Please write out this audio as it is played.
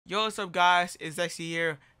Yo, what's up guys, it's Dexy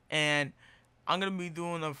here, and I'm gonna be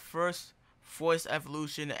doing the first voice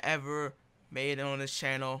evolution ever made on this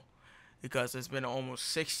channel, because it's been almost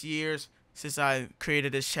 6 years since I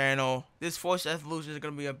created this channel. This voice evolution is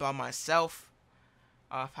gonna be about myself,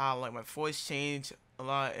 of how like my voice changed a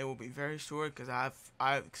lot. It will be very short because I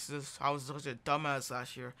was such a dumbass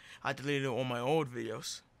last year. I deleted all my old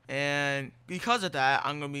videos. And because of that,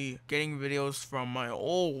 I'm gonna be getting videos from my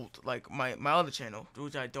old, like my other channel,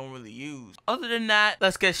 which I don't really use. Other than that,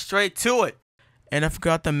 let's get straight to it. And I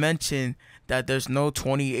forgot to mention that there's no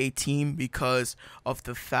 2018 because of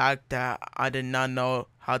the fact that I did not know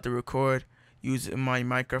how to record using my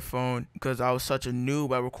microphone, because I was such a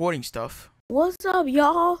noob at recording stuff. What's up,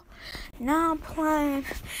 y'all? Now I'm playing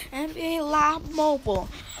NBA Live Mobile.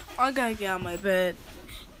 I gotta get out of my bed.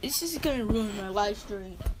 This is gonna ruin my live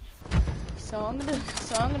stream. So I'm gonna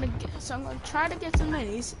try to get some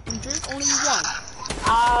minis and drink only one.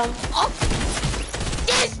 Oh,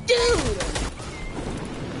 this dude!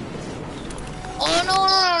 Oh no,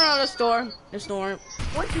 the storm.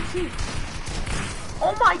 What did you see?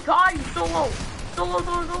 Oh my god, he's so low,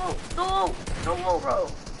 bro.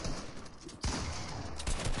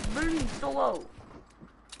 Literally so low.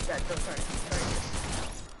 Yeah, sorry.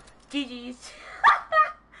 GG's.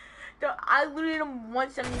 I literally hit him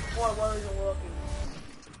 174 while he was walking.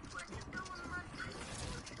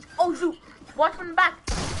 Oh shoot! Watch from the back.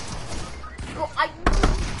 Bro, I knew he was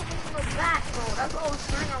coming from the back, bro. That's why I was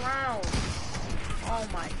turning around. Oh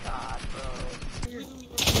my god, bro. 20!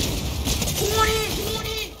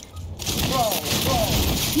 Bro.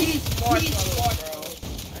 He's smart, bro.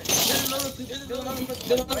 There's another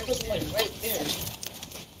place right there.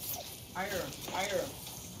 I hear him.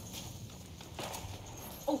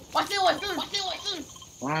 Oh, watch it!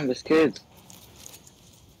 Wow, this kid.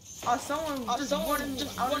 Someone running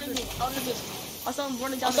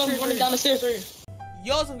down the stairs right here.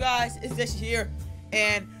 Yo, what's up guys, it's Dexy here,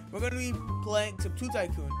 and we're gonna be playing some 2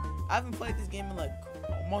 Tycoon. I haven't played this game in like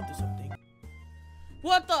a month or something.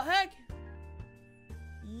 What the heck?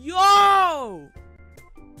 Yo!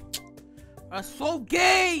 That's so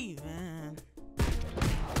gay, man.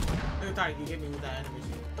 Look at you hit me with that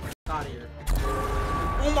animation. Get out of here.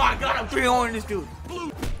 Oh my god, I'm 3-0 this dude.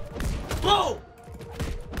 Blue!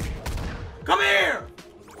 Come here!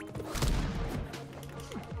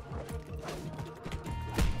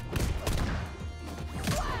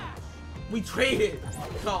 We traded!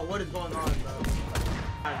 So, what is going on, bro?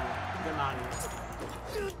 Get out of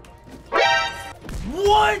here.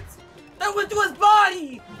 What? That went through his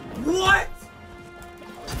body! What?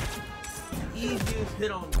 Easiest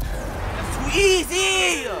hit on me. That's too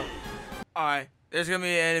easy! Alright, there's gonna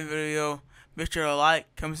be the end of the video. Make sure to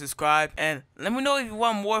like, comment, subscribe, and let me know if you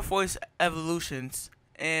want more voice evolutions.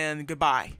 And goodbye.